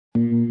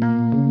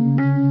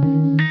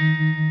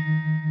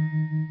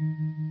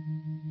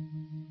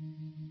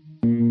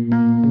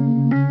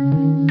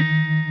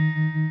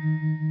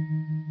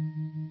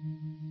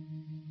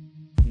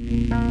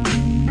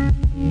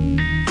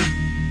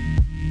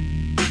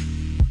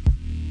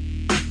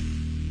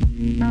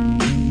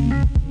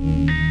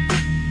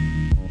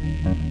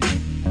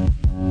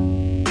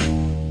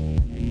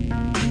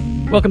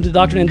Welcome to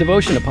Doctrine and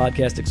Devotion, a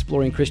podcast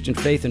exploring Christian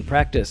faith and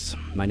practice.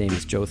 My name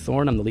is Joe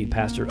Thorne. I'm the lead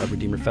pastor of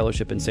Redeemer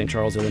Fellowship in St.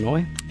 Charles,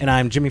 Illinois. And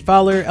I'm Jimmy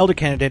Fowler, elder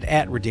candidate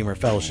at Redeemer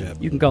Fellowship.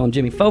 You can call him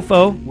Jimmy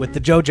Fofo. With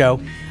the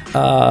JoJo.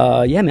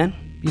 Yeah, man.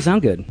 You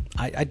sound good.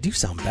 I do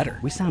sound better.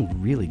 We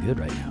sound really good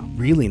right now.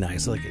 Really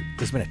nice. Like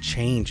there's been a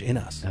change in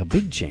us. A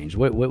big change.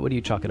 What do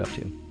you chalk it up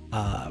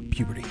to?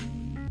 Puberty.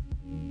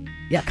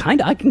 Yeah,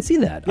 kind of. I can see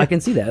that. Yeah. I can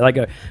see that. Like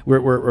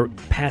we're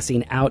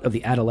passing out of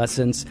the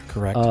adolescence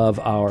Correct. of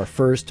our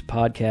first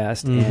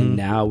podcast, and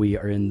now we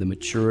are in the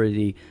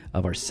maturity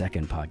of our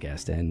second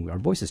podcast, and our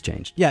voices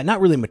changed. Yeah,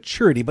 not really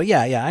maturity, but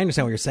yeah, I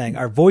understand what you're saying.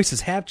 Our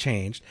voices have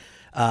changed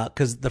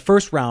because the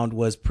first round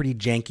was pretty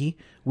janky.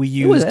 We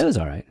used it was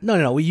all right.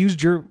 No. We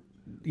used your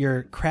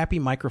crappy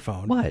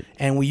microphone. What?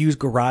 And we used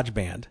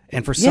GarageBand.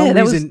 And for some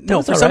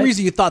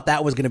reason you thought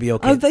that was going to be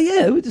okay.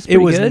 It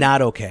was good.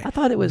 Not okay. I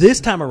thought it was.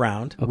 This time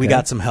around, we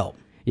got some help.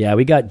 Yeah,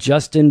 we got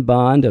Justin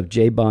Bond of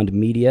J Bond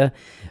Media.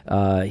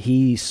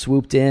 He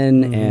swooped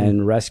in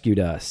and rescued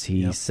us.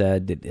 He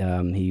said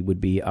that he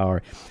would be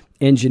our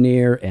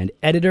engineer and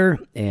editor,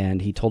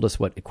 and he told us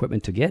what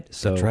equipment to get.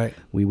 So That's right.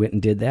 We went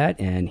and did that,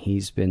 and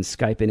he's been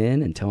Skyping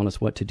in and telling us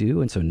what to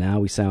do, and so now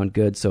we sound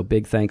good. So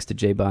big thanks to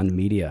J Bond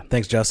Media.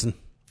 Thanks, Justin.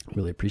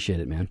 Really appreciate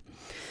it, man.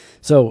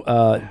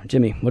 So,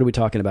 Jimmy, what are we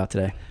talking about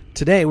today?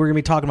 Today, we're going to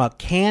be talking about,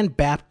 can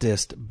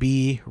Baptists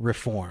be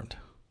reformed?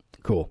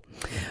 Cool.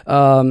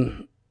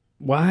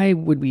 Why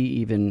would we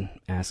even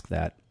ask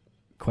that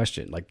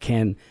question? Like,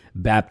 can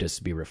Baptists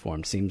be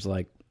reformed? Seems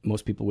like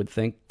most people would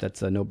think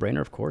that's a no-brainer,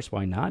 of course.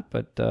 Why not?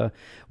 But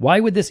why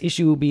would this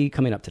issue be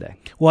coming up today?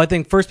 Well, I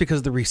think first because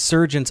of the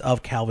resurgence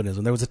of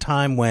Calvinism. There was a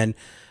time when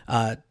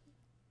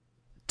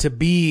to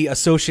be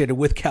associated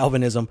with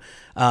Calvinism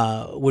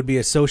would be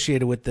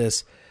associated with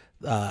this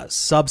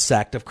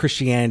subsect of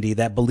Christianity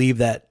that believed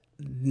that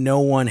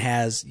no one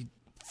has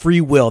free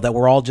will, that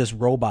we're all just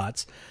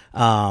robots,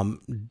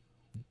 and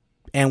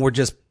we're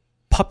just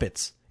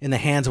puppets in the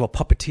hands of a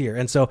puppeteer.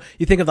 And so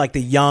you think of like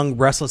the young,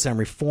 restless, and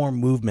reform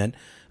movement.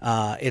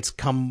 It's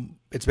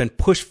been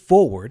pushed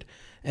forward,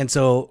 and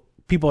so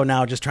people are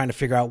now just trying to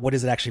figure out, what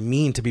does it actually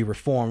mean to be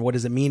reformed? What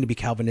does it mean to be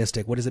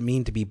Calvinistic? What does it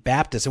mean to be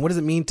Baptist? And what does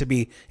it mean to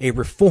be a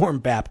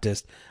Reformed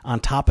Baptist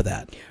on top of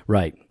that?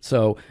 Right.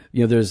 So,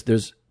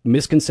 there's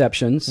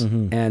misconceptions,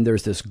 and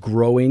there's this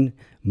growing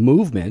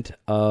movement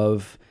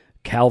of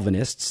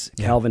Calvinists,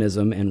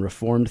 Calvinism, and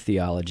Reformed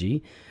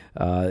theology.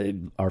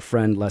 Our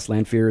friend Les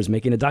Lanphier is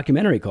making a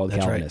documentary called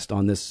That's Calvinist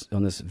on this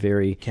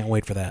very Can't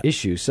wait for that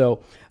issue.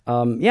 So,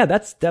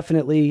 that's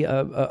definitely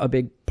a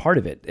big part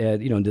of it.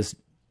 This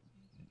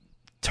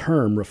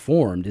term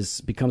reformed has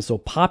become so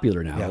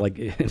popular now. Like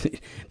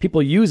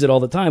people use it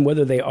all the time,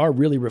 whether they are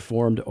really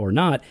reformed or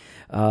not.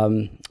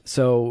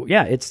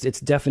 It's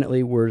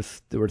definitely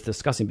worth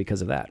discussing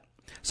because of that.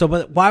 So,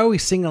 but why are we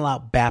singling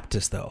out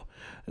Baptists though?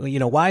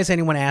 Why is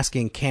anyone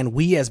asking, can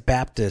we as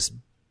Baptists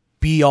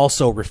be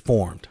also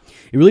reformed?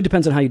 It really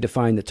depends on how you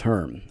define the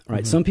term,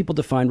 right? Some people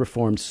define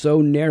reformed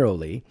so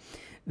narrowly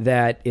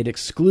that it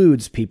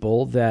excludes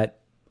people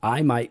that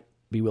I might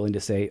be willing to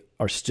say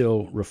are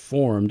still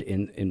reformed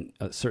in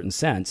a certain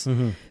sense.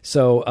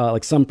 So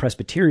like some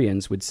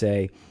Presbyterians would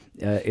say,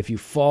 if you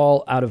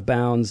fall out of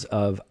bounds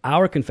of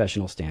our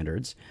confessional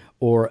standards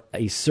or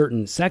a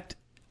certain set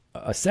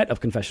of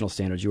confessional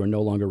standards, you are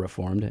no longer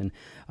reformed. And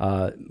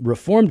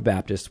Reformed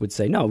Baptists would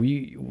say, no,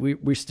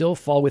 we still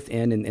fall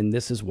within, and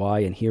this is why,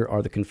 and here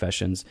are the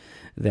confessions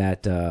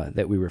that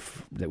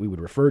we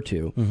would refer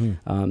to.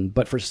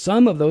 But for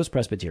some of those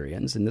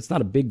Presbyterians, and it's not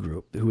a big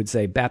group, who would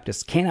say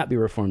Baptists cannot be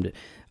reformed,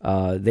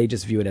 they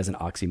just view it as an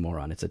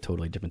oxymoron. It's a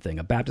totally different thing.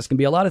 A Baptist can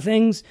be a lot of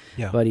things,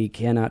 but he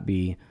cannot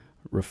be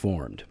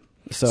reformed.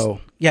 So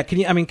can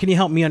you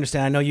help me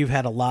understand? I know you've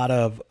had a lot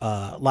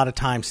of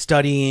time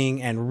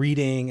studying and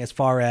reading as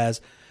far as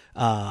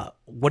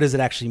what does it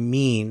actually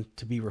mean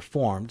to be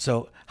reformed.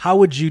 So how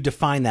would you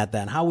define that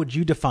then? How would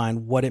you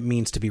define what it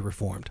means to be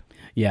reformed?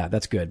 Yeah,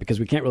 that's good, because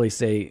we can't really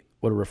say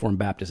what a Reformed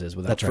Baptist is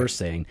without first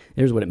saying,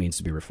 here's what it means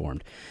to be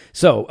Reformed.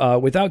 So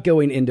without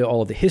going into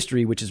all of the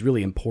history, which is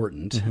really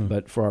important,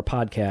 but for our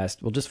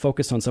podcast, we'll just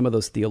focus on some of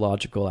those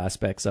theological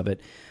aspects of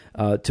it.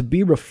 To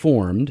be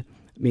Reformed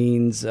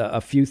means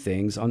a few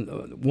things.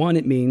 One,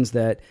 it means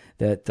that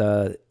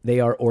they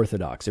are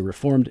Orthodox. A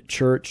Reformed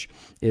church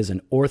is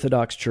an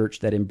Orthodox church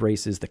that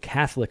embraces the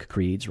Catholic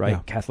creeds, right?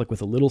 Yeah. Catholic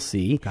with a little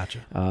c. Gotcha.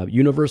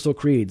 Universal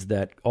creeds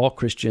that all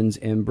Christians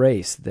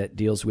embrace, that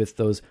deals with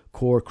those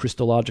core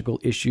Christological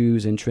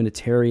issues and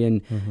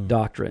Trinitarian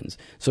doctrines.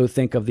 So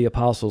think of the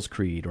Apostles'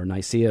 Creed or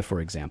Nicaea, for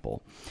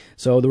example.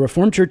 So the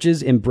Reformed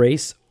churches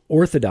embrace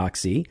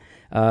orthodoxy,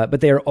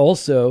 but they are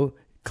also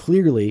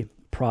clearly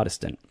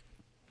Protestant.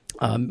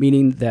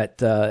 Meaning that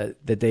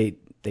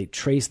they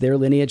trace their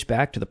lineage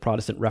back to the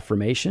Protestant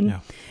Reformation,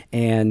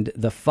 and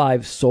the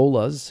five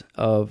solas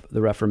of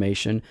the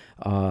Reformation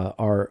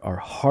are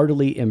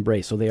heartily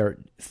embraced. So they are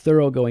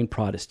thoroughgoing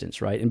Protestants,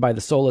 right? And by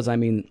the solas, I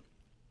mean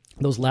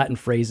those Latin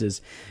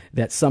phrases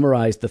that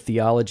summarized the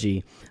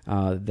theology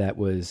that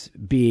was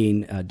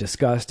being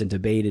discussed and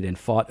debated and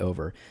fought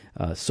over.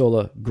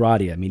 Sola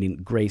gratia, meaning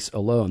grace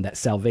alone, that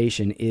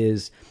salvation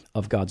is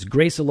of God's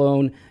grace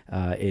alone.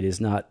 It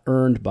is not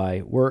earned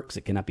by works.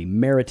 It cannot be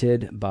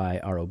merited by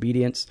our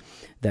obedience.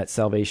 That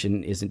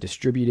salvation isn't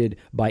distributed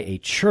by a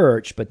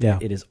church, but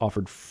that it is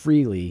offered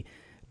freely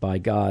by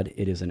God.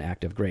 It is an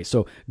act of grace.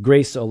 So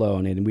grace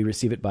alone, and we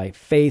receive it by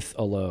faith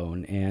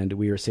alone, and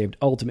we are saved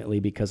ultimately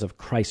because of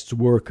Christ's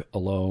work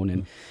alone.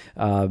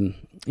 And,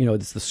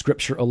 it's the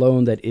Scripture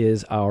alone that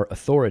is our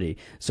authority.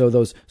 So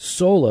those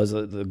solas,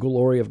 the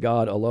glory of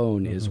God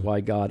alone, is why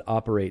God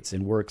operates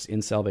and works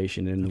in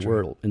salvation in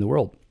the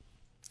world.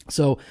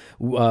 So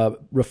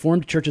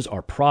Reformed churches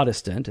are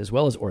Protestant as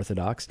well as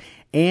Orthodox,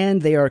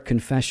 and they are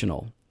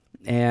confessional.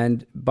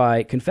 And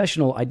by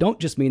confessional, I don't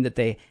just mean that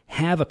they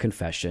have a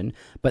confession,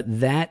 but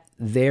that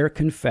their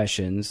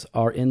confessions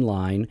are in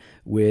line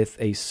with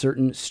a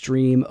certain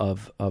stream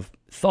of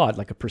thought,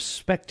 like a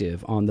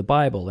perspective on the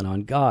Bible and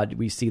on God.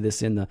 We see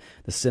this in the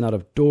Synod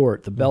of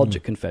Dort, the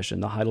Belgic Confession,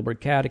 the Heidelberg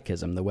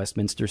Catechism, the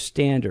Westminster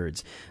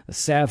Standards, the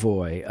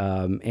Savoy,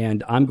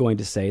 and I'm going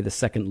to say the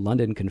Second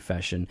London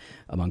Confession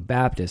among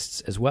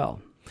Baptists as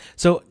well.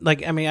 So, I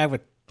have a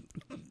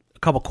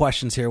couple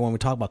questions here when we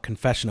talk about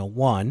confessional.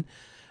 One,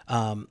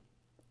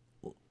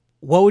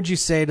 what would you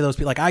say to those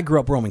people? Like, I grew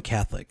up Roman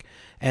Catholic,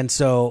 and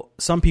so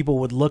some people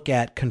would look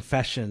at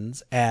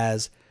confessions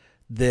as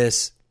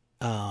this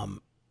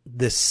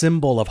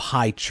symbol of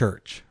high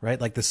church, right?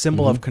 Like the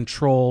symbol of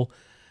control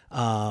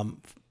on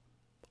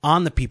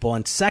the people.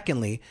 And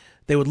secondly,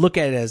 they would look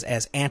at it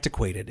as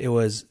antiquated. It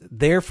was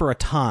there for a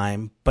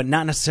time, but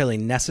not necessarily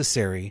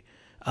necessary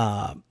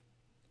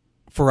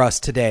for us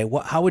today.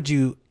 How would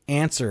you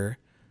answer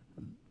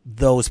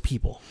those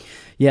people?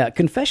 Yeah,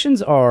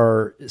 confessions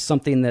are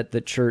something that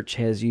the church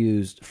has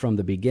used from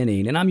the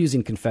beginning, and I'm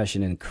using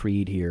confession and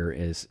creed here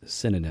as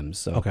synonyms,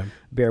 so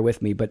bear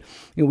with me. But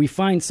we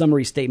find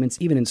summary statements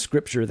even in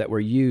Scripture that were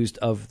used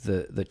of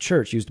the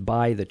church, used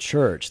by the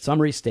church,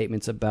 summary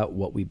statements about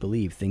what we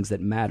believe, things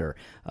that matter,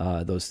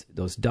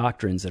 those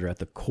doctrines that are at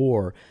the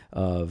core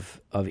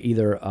of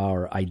either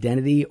our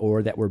identity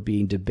or that were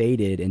being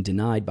debated and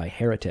denied by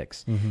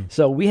heretics.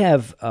 So we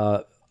have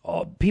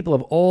people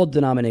of all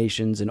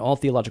denominations and all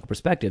theological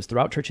perspectives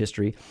throughout church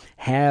history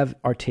have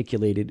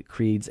articulated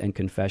creeds and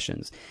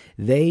confessions.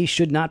 They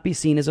should not be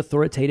seen as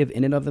authoritative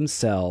in and of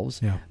themselves,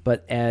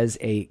 but as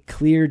a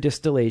clear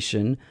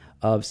distillation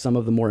of some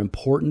of the more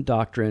important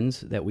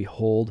doctrines that we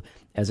hold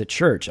as a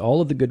church. All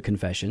of the good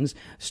confessions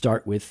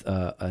start with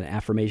an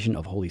affirmation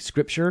of Holy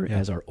Scripture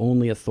as our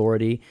only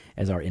authority,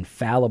 as our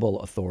infallible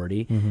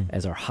authority,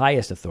 as our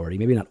highest authority,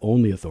 maybe not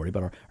only authority,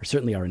 but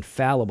certainly our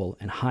infallible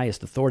and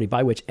highest authority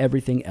by which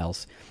everything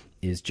else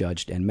is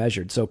judged and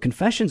measured. So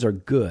confessions are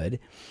good,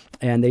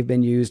 and they've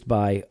been used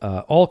by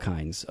all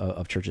kinds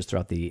of churches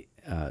throughout the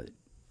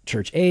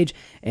church age,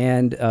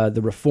 and the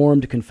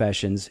Reformed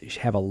confessions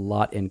have a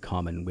lot in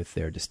common with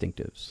their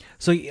distinctives.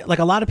 So, like,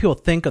 a lot of people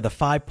think of the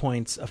 5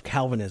 points of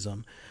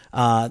Calvinism,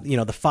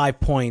 the 5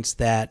 points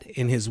that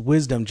in his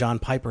wisdom John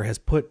Piper has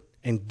put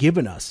and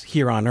given us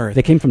here on earth.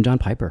 They came from John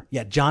Piper.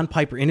 Yeah, John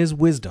Piper, in his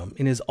wisdom,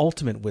 in his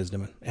ultimate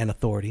wisdom and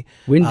authority.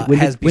 When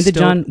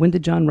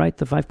did John write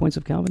the 5 points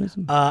of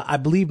Calvinism? I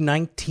believe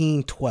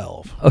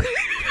 1912. Okay.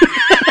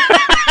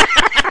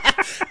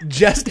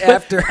 Just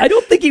after, I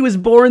don't think he was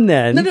born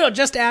then. No,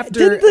 just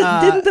after.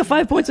 Didn't the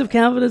 5 points of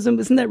Calvinism?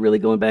 Isn't that really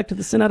going back to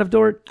the Synod of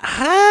Dort?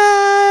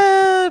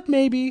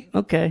 Maybe.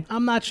 Okay,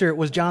 I'm not sure.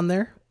 Was John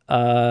there?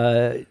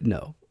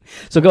 No.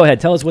 So go ahead.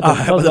 Tell us what the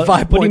 5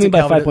 points. What do you mean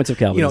by 5 points of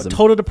Calvinism?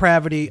 Total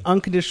depravity,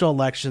 unconditional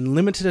election,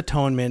 limited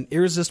atonement,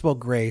 irresistible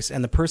grace,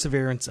 and the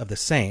perseverance of the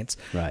saints.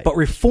 Right. But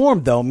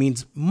Reformed, though,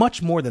 means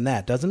much more than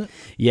that, doesn't it?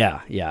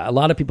 Yeah. A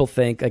lot of people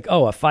think like, a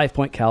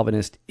 5-point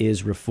Calvinist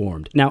is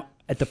Reformed. Now,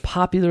 at the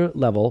popular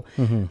level,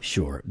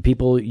 sure,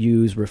 people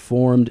use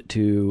Reformed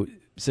to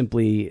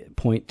simply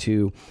point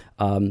to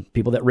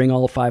people that ring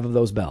all 5 of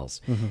those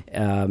bells.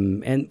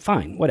 And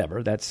fine,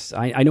 whatever.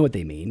 I know what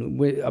they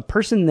mean. A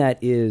person that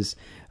is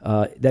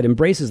that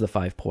embraces the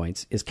 5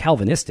 points is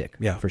Calvinistic,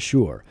 for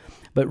sure.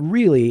 But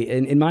really,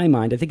 in my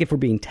mind, I think if we're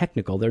being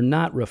technical, they're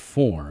not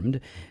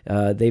Reformed.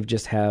 They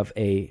just have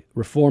a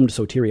Reformed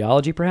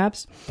soteriology,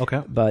 perhaps.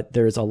 Okay. But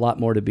there's a lot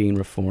more to being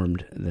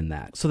Reformed than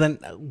that. So then,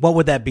 what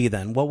would that be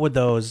then? What would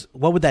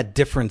that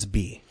difference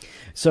be?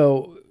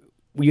 So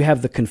you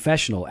have the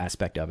confessional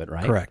aspect of it,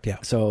 right? Correct, yeah.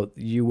 So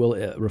you will,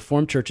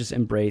 Reformed churches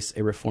embrace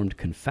a Reformed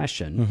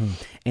confession.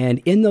 And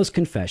in those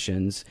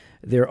confessions,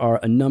 there are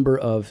a number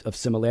of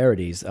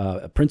similarities,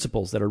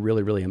 principles that are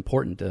really, really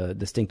important,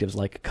 distinctives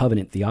like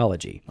covenant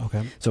theology.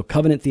 Okay. So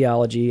covenant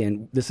theology,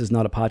 and this is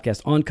not a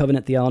podcast on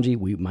covenant theology.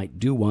 We might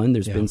do one.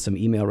 There's been some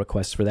email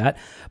requests for that.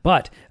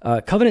 But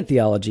covenant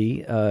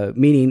theology,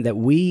 meaning that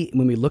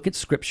when we look at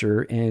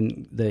Scripture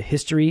and the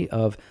history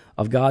of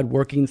God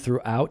working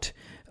throughout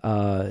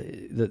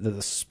the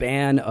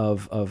span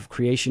of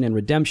creation and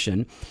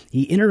redemption,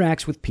 he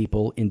interacts with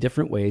people in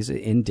different ways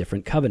in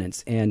different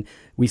covenants. And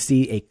we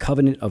see a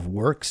covenant of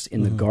works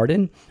in the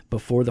garden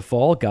before the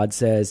fall. God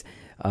says,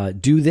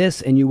 do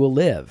this and you will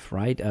live,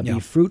 right?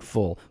 Be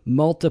fruitful,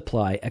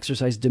 multiply,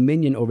 exercise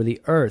dominion over the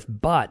earth,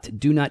 but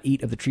do not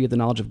eat of the tree of the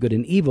knowledge of good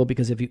and evil,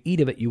 because if you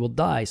eat of it, you will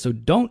die. So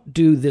don't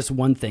do this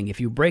one thing. If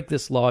you break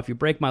this law, if you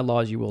break my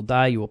laws, you will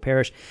die, you will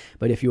perish.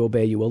 But if you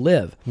obey, you will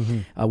live.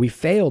 We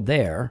failed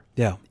there.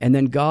 Yeah. And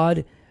then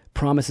God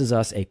promises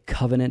us a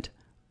covenant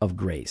of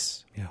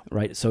grace,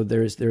 right? So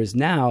there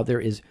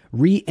is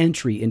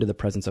re-entry into the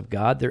presence of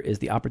God. There is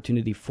the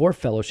opportunity for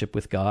fellowship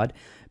with God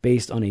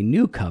based on a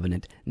new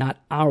covenant, not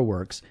our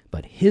works,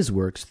 but his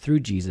works through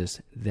Jesus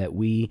that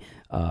we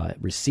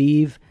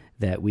receive,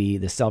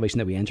 the salvation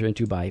that we enter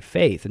into by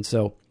faith. And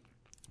so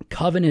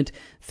covenant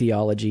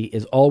theology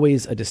is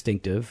always a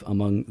distinctive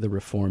among the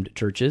Reformed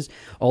churches.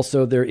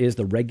 Also, there is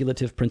the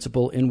regulative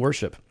principle in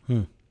worship.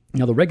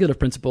 Now, the regulative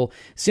principle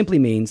simply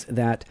means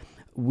that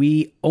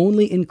we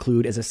only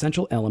include as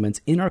essential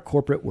elements in our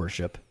corporate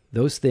worship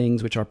those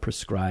things which are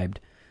prescribed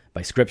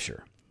by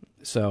Scripture.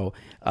 So,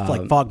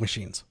 like fog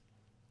machines.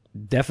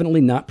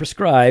 Definitely not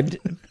prescribed.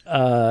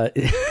 Why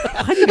do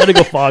you got to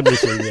go fog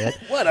machine yet?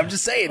 What? I'm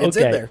just saying, it's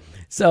in there.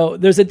 So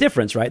there's a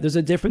difference, right? There's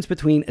a difference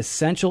between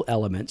essential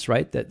elements,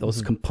 right? That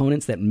those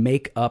components that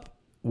make up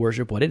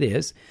worship what it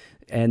is.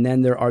 And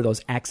then there are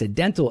those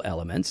accidental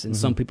elements. And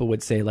some people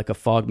would say like a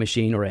fog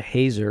machine or a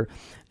hazer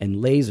and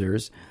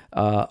lasers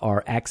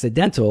are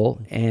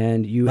accidental,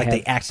 and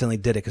they accidentally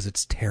did it because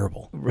it's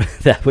terrible.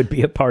 That would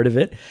be a part of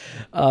it.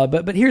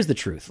 But here's the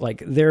truth.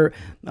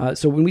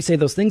 So when we say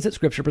those things that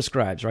Scripture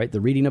prescribes, right? The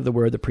reading of the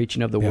Word, the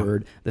preaching of the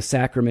Word, the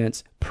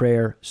sacraments,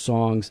 prayer,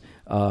 songs,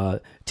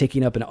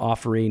 taking up an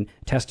offering,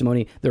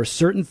 testimony, there are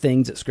certain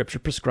things that Scripture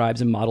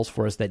prescribes and models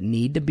for us that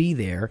need to be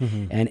there,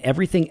 and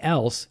everything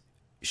else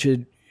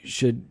should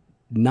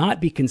not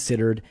be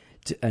considered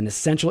an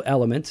essential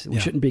element. We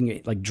shouldn't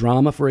bring like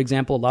drama, for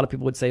example. A lot of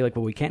people would say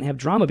we can't have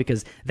drama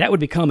because that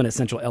would become an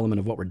essential element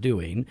of what we're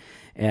doing.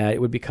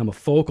 It would become a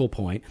focal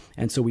point.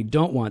 And so we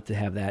don't want to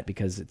have that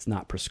because it's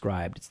not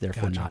prescribed. It's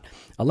therefore not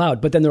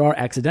allowed. But then there are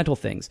accidental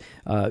things.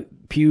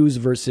 Pews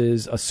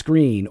versus a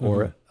screen,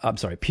 or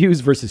pews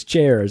versus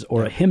chairs,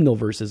 or a hymnal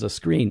versus a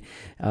screen,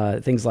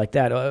 things like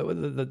that.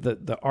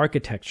 The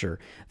architecture.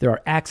 There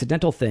are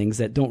accidental things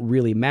that don't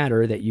really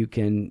matter that you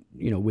can,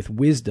 with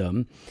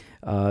wisdom,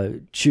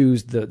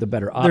 choose the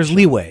better option. There's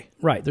leeway.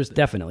 Right. There's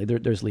definitely,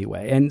 there's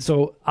leeway. And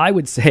so I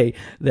would say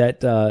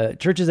that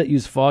churches that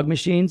use fog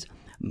machines,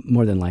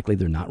 more than likely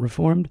they're not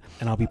Reformed.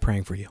 And I'll be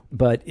praying for you.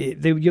 But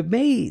I've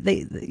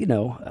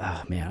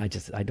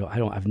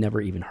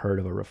never even heard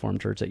of a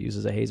Reformed church that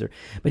uses a hazer.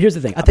 But here's the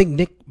thing. I think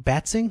Nick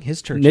Batzing,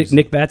 his church.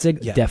 Nick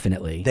Batzing,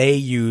 definitely. They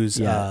use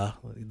the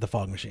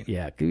fog machine.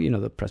 Yeah,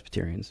 the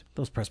Presbyterians.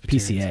 Those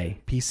Presbyterians.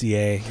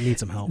 PCA need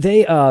some help.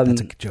 That's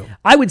a joke.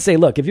 I would say,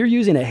 look, if you're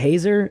using a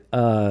hazer,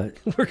 we're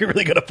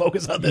really going to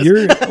focus on this.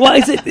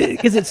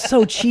 Because it's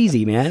so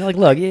cheesy, man. Like,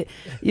 look,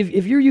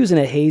 if you're using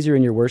a hazer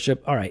in your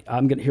worship, all right,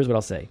 here's what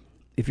I'll say.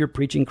 If you're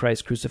preaching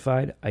Christ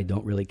crucified, I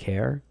don't really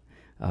care.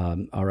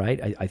 All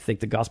right, I think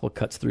the gospel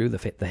cuts through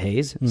the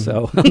haze,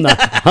 so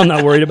I'm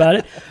not worried about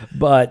it.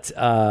 But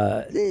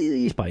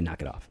you should probably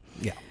knock it off.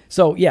 Yeah.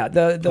 So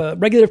the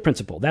regulative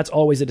principle, that's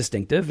always a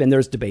distinctive, and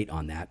there's debate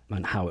on that,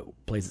 on how it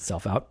plays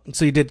itself out.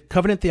 So you did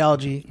covenant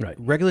theology, right?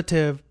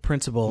 Regulative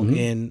principle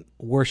in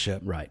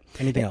worship, right?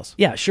 Anything else?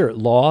 Yeah, sure.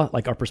 Law,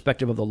 like our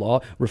perspective of the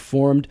law.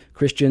 Reformed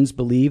Christians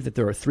believe that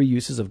there are three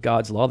uses of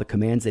God's law: the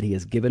commands that He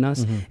has given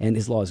us, and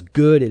His law is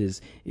good. It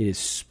is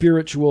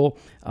spiritual.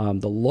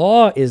 The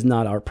law is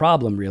not our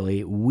problem,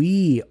 really.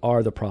 We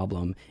are the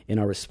problem in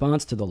our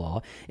response to the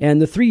law.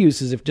 And the three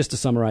uses, just to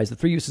summarize, the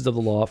three uses of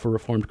the law for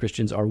Reformed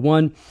Christians are: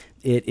 one,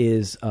 it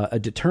is a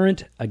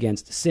deterrent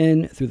against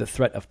sin through the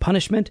threat of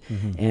punishment.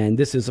 And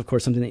this is, of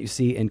course, something that you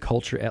see in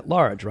culture at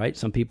large, right?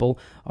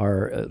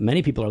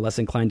 Many people are less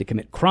inclined to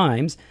commit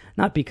crimes,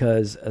 not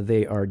because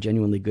they are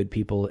genuinely good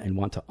people and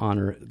want to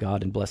honor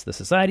God and bless the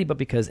society, but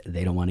because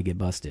they don't want to get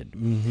busted.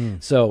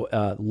 So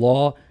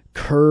law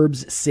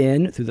curbs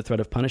sin through the threat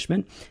of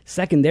punishment.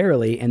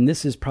 Secondarily, and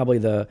this is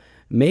probably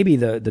maybe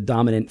the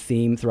dominant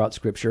theme throughout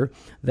Scripture,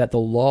 that the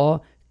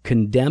law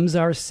condemns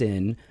our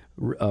sin,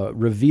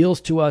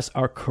 reveals to us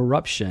our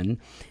corruption,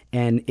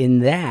 and in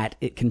that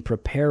it can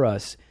prepare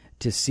us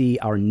to see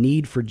our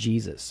need for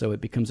Jesus. So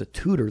it becomes a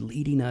tutor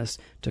leading us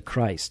to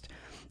Christ.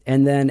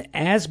 And then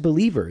as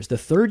believers, the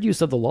third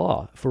use of the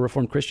law for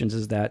Reformed Christians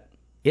is that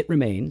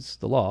the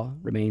law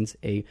remains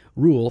a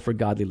rule for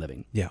godly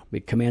living. Yeah.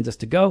 It commands us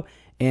to go,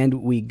 and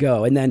we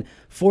go. And then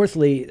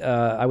fourthly,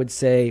 I would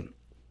say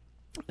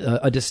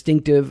a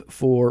distinctive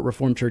for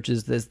Reformed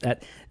churches is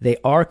that they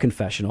are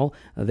confessional.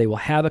 They will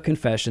have a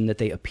confession that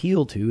they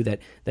appeal to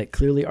that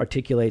clearly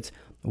articulates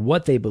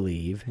what they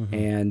believe,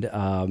 and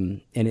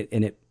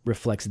it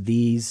reflects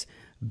these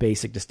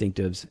basic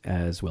distinctives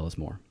as well as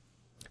more.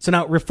 So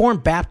now,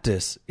 Reformed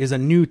Baptist is a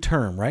new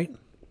term, right?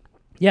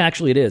 Yeah,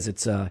 actually it is.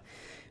 It's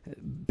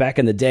back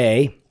in the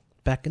day,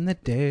 Back in the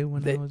day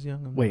when I was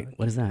young. Wait,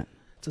 what is that?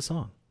 It's a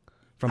song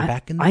from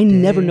back in the I day.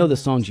 never know the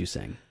songs you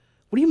sing.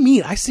 What do you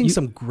mean? I sing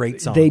some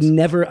great songs.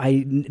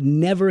 I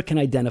never can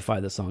identify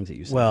the songs that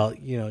you sing. Well,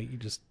 you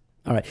just...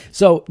 All right.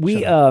 So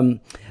we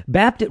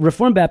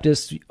Reformed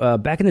Baptists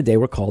back in the day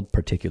were called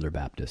particular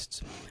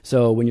Baptists.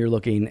 So when you're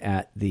looking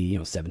at the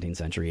 17th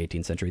century,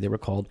 18th century, they were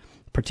called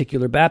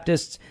particular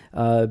Baptists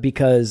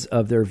because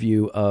of their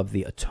view of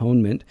the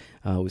atonement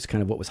was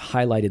kind of what was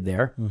highlighted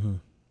there. Mm-hmm.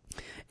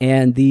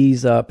 And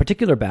these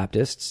particular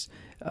Baptists,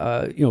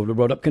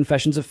 wrote up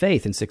confessions of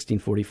faith in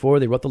 1644.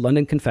 They wrote the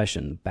London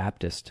Confession,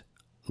 Baptist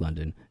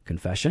London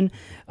Confession,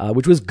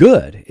 which was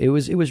good. It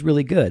was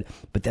really good.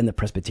 But then the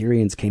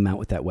Presbyterians came out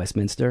with that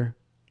Westminster.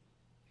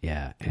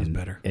 Yeah, it was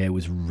better. It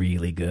was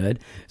really good.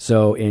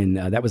 So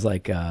that was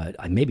like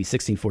maybe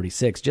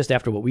 1646, just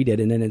after what we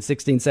did, and then in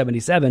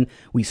 1677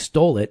 we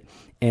stole it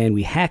and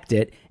we hacked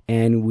it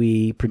and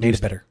we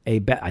produced better.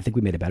 I think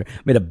we made it better.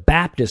 Made a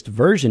Baptist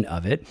version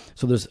of it.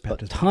 So there's a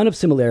ton of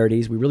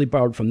similarities. We really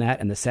borrowed from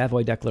that and the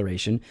Savoy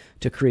Declaration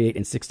to create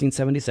in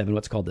 1677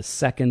 what's called the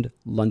Second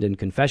London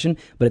Confession.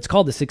 But it's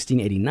called the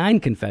 1689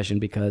 Confession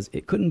because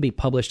it couldn't be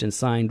published and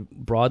signed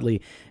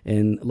broadly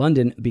in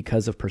London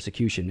because of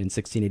persecution. In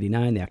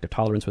 1689, the Act of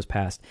Tolerance was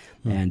passed,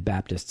 and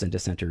Baptists and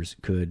dissenters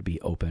could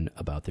be open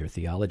about their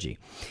theology.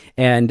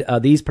 And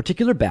these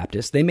particular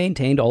Baptists, they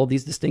maintained all of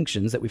these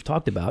distinctions that we've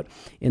talked about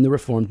in the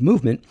Reformed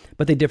movement,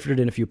 but they differed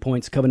in a few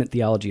points. Covenant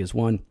theology is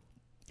one.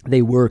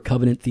 They were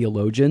covenant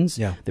theologians.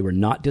 Yeah. They were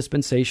not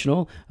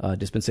dispensational.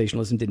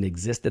 Dispensationalism didn't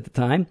exist at the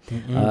time.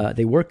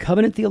 They were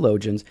covenant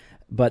theologians,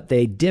 but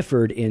they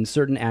differed in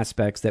certain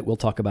aspects that we'll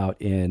talk about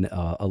in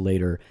a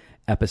later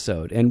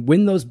episode. And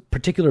when those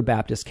particular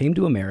Baptists came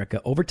to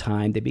America, over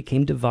time, they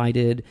became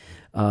divided.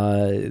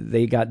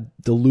 They got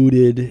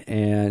diluted,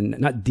 and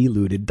and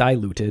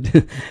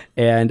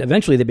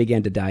eventually they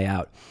began to die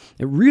out.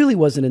 It really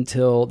wasn't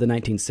until the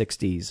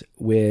 1960s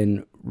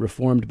when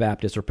Reformed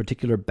Baptists or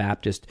particular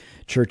Baptist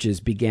churches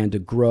began to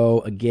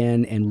grow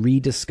again and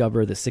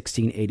rediscover the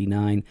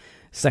 1689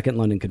 Second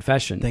London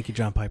Confession. Thank you,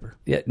 John Piper.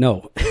 Yeah,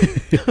 no.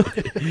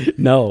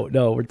 no,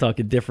 we're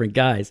talking different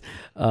guys.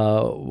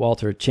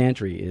 Walter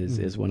Chantry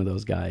is one of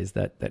those guys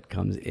that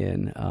comes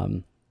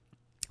in.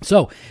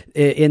 So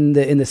in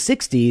the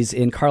 60s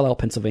in Carlisle,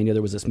 Pennsylvania,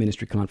 there was this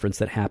ministry conference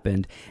that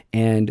happened,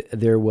 and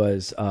there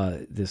was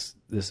this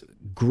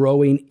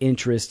growing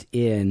interest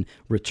in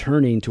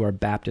returning to our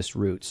Baptist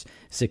roots,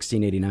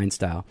 1689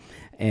 style.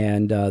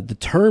 And the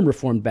term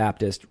Reformed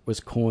Baptist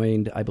was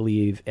coined, I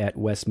believe, at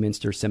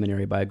Westminster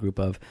Seminary by a group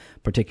of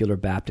particular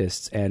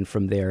Baptists, and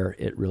from there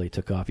it really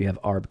took off. You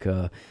have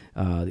ARBCA,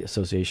 the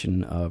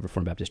Association of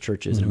Reformed Baptist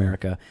Churches in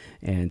America,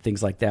 and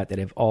things like that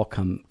have all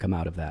come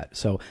out of that.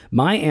 So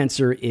my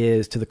answer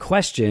is to the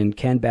question,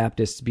 can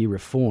Baptists be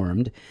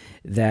Reformed?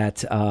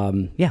 That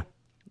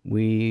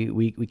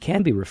we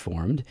can be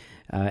Reformed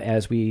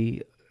as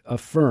we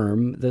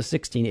affirm the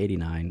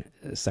 1689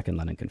 Second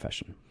London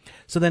Confession.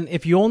 So then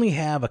if you only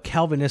have a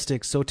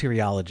Calvinistic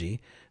soteriology,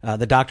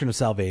 the doctrine of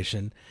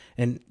salvation,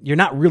 and you're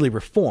not really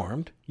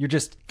Reformed, you're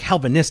just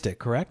Calvinistic,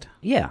 correct?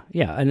 Yeah.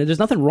 And there's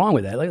nothing wrong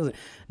with that. Like,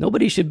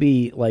 nobody should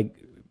be like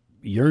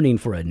yearning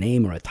for a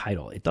name or a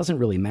title. It doesn't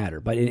really matter.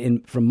 But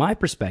from my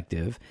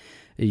perspective,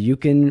 you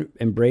can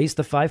embrace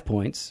the 5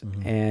 points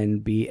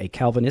and be a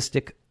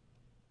Calvinistic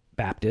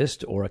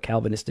Baptist or a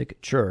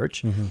Calvinistic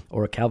church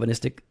or a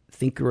Calvinistic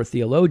thinker or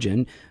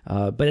theologian,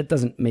 but it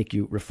doesn't make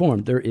you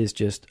Reformed. There is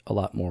just a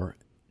lot more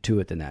to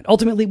it than that.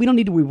 Ultimately, we don't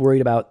need to be worried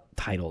about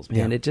titles,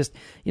 man. Yeah. It just,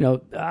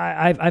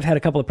 I've had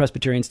a couple of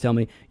Presbyterians tell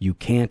me, you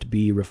can't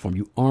be Reformed.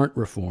 You aren't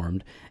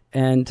Reformed.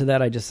 And to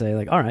that, I just say,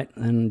 like, all right,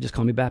 then just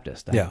call me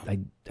Baptist.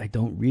 I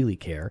don't really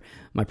care.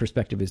 My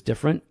perspective is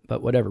different,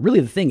 but whatever. Really,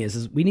 the thing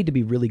is we need to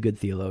be really good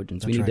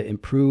theologians. We need to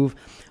improve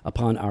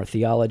upon our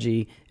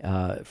theology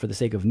for the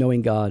sake of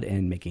knowing God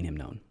and making Him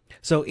known.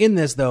 So in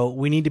this, though,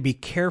 we need to be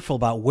careful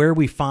about where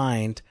we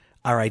find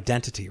our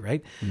identity,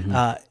 right?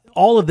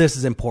 All of this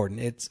is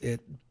important.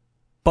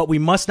 But we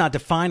must not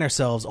define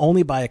ourselves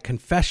only by a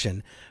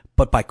confession,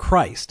 but by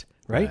Christ.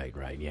 Right.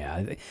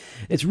 Yeah.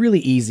 It's really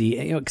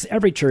easy, because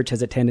every church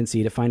has a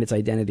tendency to find its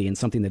identity in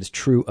something that is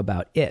true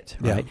about it,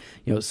 right?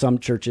 Yeah. Some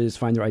churches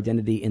find their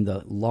identity in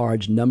the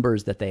large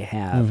numbers that they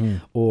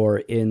have or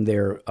in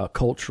their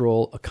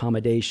cultural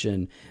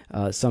accommodation.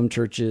 Some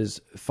churches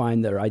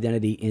find their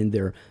identity in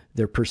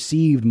their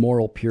perceived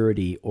moral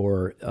purity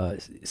or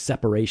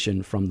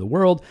separation from the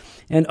world,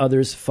 and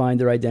others find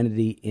their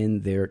identity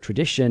in their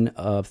tradition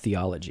of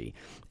theology.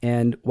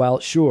 And while,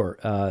 sure,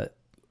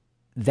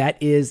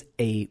 that is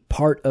a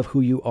part of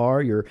who you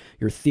are. Your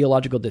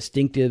theological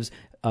distinctives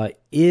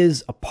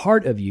is a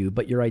part of you,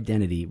 but your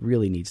identity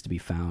really needs to be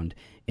found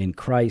in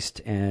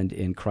Christ and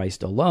in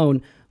Christ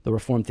alone. The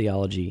Reformed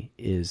theology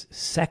is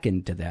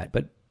second to that,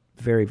 but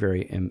very,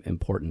 very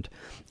important.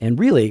 And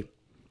really,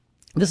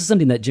 this is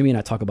something that Jimmy and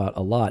I talk about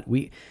a lot.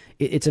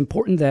 It's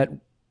important that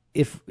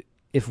if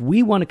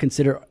we want to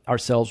consider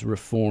ourselves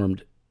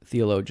Reformed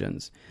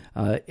theologians,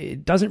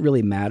 it doesn't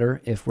really matter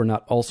if we're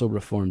not also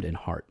Reformed in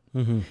heart.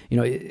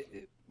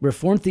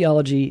 Reformed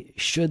theology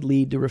should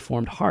lead to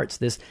Reformed hearts.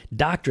 This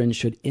doctrine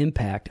should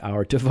impact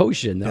our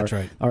devotion. That's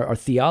right. Our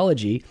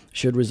theology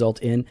should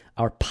result in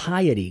our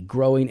piety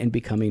growing and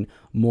becoming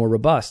more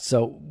robust.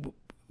 So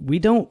we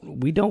don't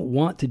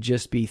want to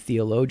just be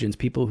theologians,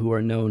 people who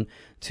are known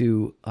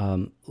to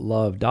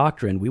love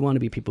doctrine. We want to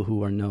be people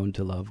who are known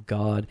to love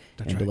God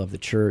to love the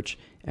church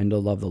and to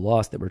love the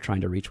lost that we're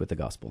trying to reach with the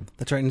gospel.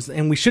 That's right.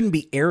 And we shouldn't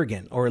be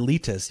arrogant or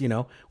elitist,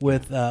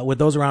 with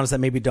those around us that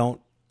maybe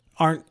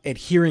aren't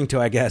adhering to,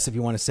 I guess, if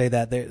you want to say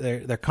that.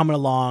 They're coming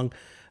along,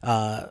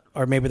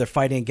 or maybe they're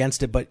fighting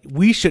against it, but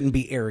we shouldn't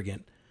be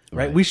arrogant,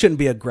 right? We shouldn't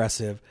be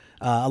aggressive.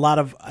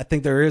 I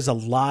think there is a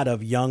lot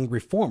of young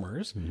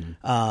reformers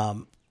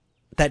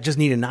that just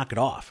need to knock it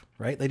off,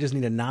 right? They just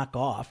need to knock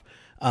off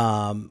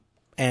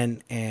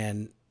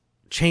and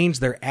change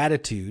their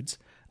attitudes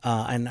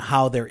and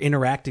how they're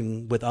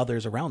interacting with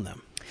others around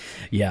them.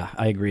 Yeah,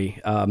 I agree.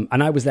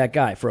 And I was that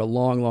guy for a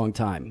long, long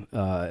time.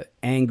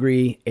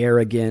 Angry,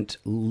 arrogant,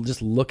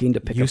 just looking to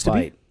pick a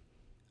fight.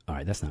 All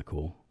right, that's not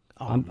cool.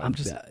 Oh,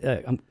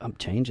 I'm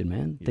changing,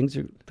 man. Things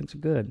are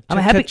good. I'm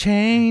happy.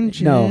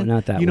 Change. No,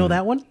 not that one. You know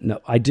that one?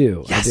 No, I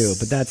do. Yes. I do.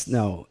 But that's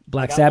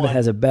Black Sabbath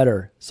has a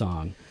better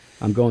song.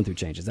 I'm going through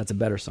changes. That's a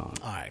better song.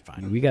 All right,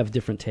 fine. We have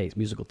different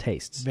musical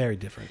tastes. Very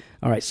different.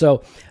 All right,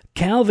 so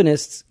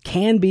Calvinists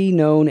can be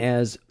known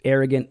as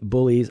arrogant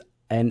bullies,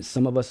 and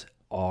some of us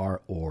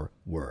are or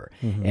were.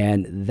 Mm-hmm.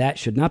 And that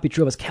should not be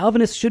true of us.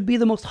 Calvinists should be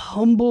the most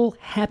humble,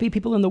 happy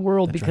people in the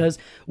world because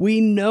we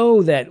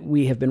know that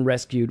we have been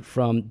rescued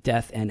from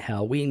death and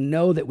hell. We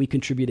know that we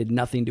contributed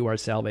nothing to our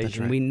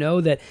salvation. We know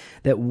that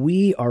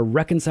we are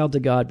reconciled to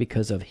God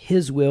because of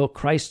His will,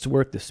 Christ's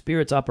work, the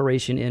Spirit's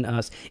operation in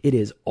us. It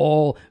is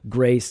all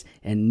grace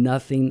and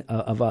nothing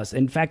of us.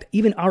 In fact,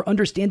 even our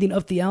understanding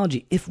of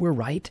theology, if we're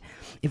right,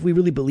 if we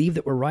really believe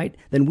that we're right,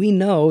 then we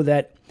know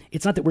that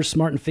it's not that we're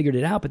smart and figured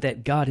it out, but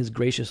that God has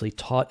graciously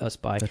taught us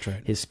by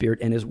His Spirit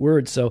and His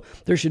Word. So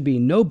there should be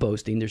no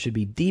boasting. There should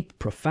be deep,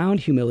 profound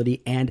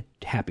humility and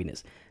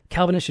happiness.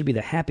 Calvinists should be the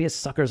happiest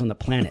suckers on the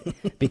planet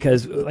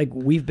because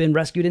we've been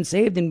rescued and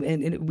saved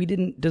and we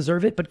didn't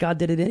deserve it, but God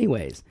did it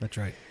anyways. That's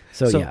right.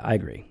 So yeah, I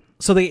agree.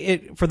 So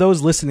for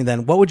those listening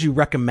then, what would you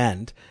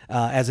recommend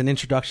as an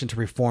introduction to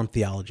Reformed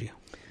theology?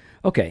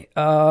 Okay.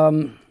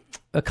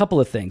 A couple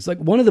of things. Like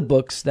one of the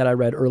books that I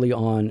read early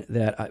on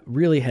that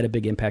really had a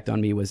big impact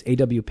on me was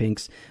A.W.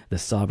 Pink's The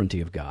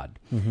Sovereignty of God.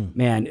 Mm-hmm.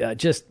 Man,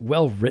 just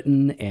well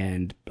written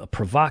and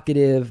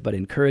provocative, but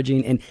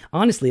encouraging. And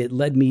honestly, it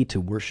led me to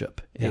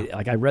worship. Yeah.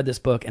 I read this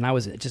book and I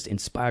was just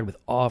inspired with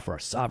awe for our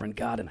sovereign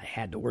God, and I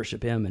had to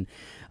worship Him. And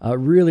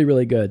really,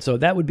 really good. So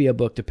that would be a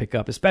book to pick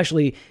up,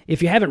 especially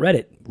if you haven't read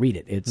it. Read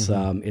it.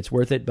 It's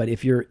worth it. But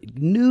if you're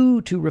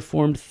new to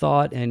Reformed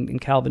thought and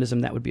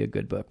Calvinism, that would be a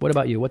good book. What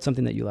about you? What's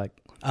something that you like?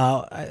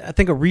 I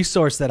think a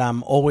resource that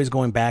I'm always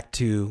going back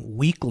to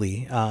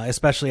weekly,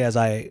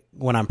 especially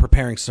when I'm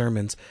preparing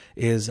sermons,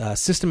 is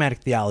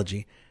Systematic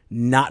Theology,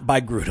 not by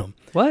Grudem.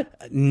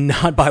 What?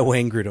 Not by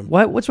Wayne Grudem.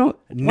 What? What's wrong?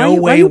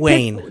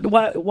 Wayne.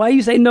 Why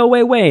you say No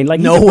Way Wayne? Like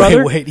No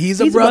Way Wayne.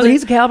 He's a brother.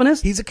 He's a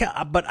Calvinist.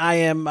 But I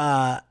am.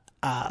 Why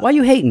are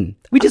you hating?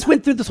 We just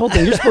went through this whole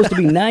thing. You're supposed to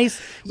be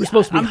nice. We're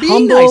supposed to be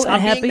humble nice. and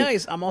happy. I'm being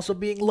nice. I'm also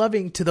being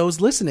loving to those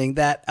listening.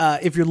 That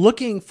if you're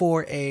looking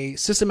for a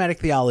systematic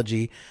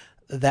theology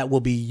that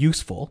will be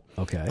useful,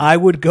 okay, I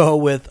would go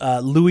with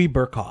Louis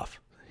Berkhoff.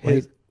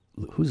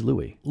 Who's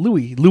Louis?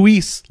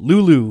 Luis,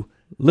 Lulu.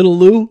 Little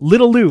Lou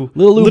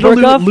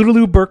Berkhoff? Little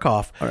Lou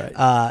Berkhoff. All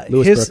right.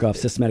 Louis Berkhoff,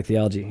 Systematic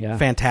Theology. Yeah.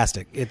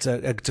 Fantastic. It's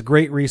a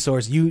great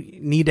resource. You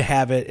need to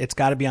have it. It's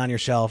got to be on your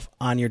shelf,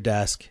 on your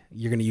desk.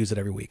 You're going to use it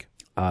every week.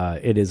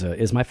 It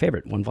is my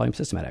favorite one-volume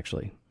systematic,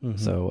 actually. Mm-hmm.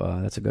 So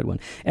that's a good one.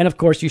 And of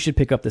course, you should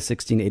pick up the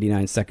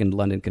 1689 Second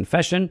London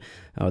Confession,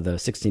 the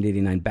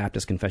 1689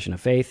 Baptist Confession of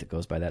Faith. It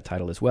goes by that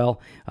title as well.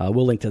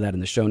 We'll link to that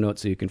in the show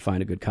notes so you can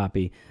find a good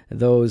copy.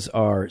 Those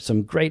are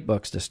some great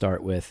books to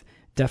start with.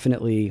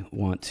 Definitely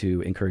want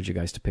to encourage you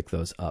guys to pick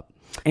those up.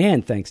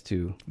 And thanks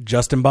to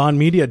Justin Bond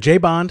Media, J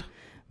Bond.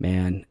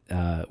 Man,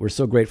 we're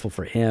so grateful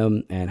for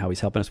him and how he's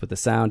helping us with the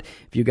sound.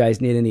 If you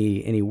guys need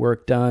any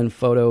work done,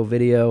 photo,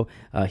 video,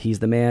 he's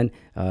the man.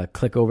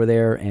 Click over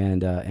there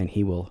and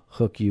he will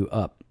hook you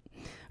up.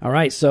 All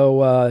right,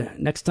 so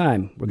next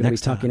time we're going to be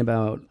talking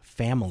about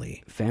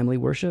family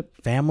worship.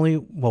 Family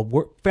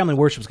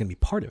worship is going to be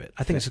part of it.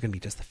 I think it's going to be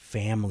just the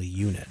family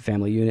unit,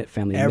 family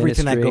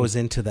everything ministry. That goes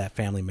into that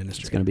family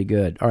ministry. It's going to be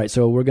good. All right,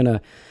 so we're going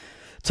to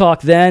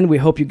talk then. We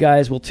hope you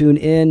guys will tune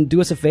in.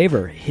 Do us a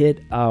favor. Hit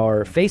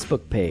our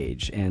Facebook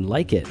page and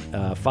like it.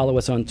 Follow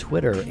us on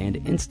Twitter and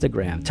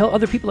Instagram. Tell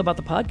other people about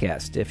the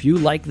podcast. If you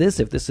like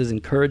this, if this is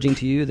encouraging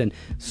to you, then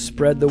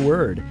spread the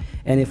word.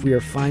 And if we are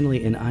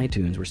finally in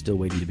iTunes, we're still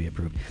waiting to be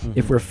approved. Mm-hmm.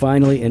 If we're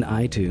finally in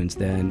iTunes,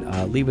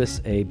 then leave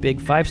us a big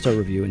 5-star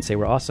review and say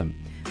we're awesome,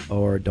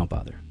 or don't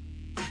bother.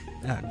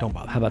 Don't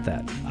bother. How about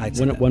that? I'd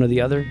say that. One or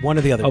the other. One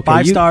or the other. Okay,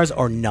 5 stars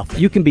or nothing.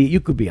 You could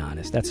be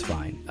honest. That's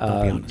fine. be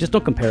honest. Just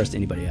don't compare us to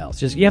anybody else.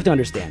 Just you have to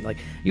understand. Like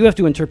you have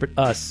to interpret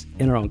us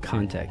in our own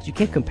context. You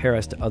can't compare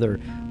us to other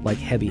like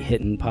heavy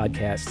hitting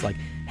podcasts like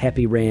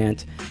Happy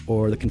Rant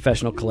or the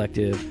Confessional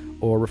Collective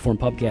or Reform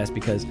Pubcast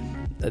because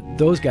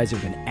those guys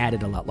have been at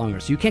it a lot longer.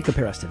 So you can't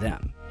compare us to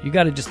them. You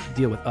got to just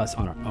deal with us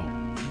on our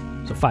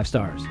own. So 5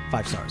 stars.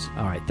 5 stars.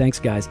 All right. Thanks,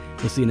 guys.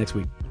 We'll see you next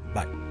week.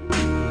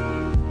 Bye.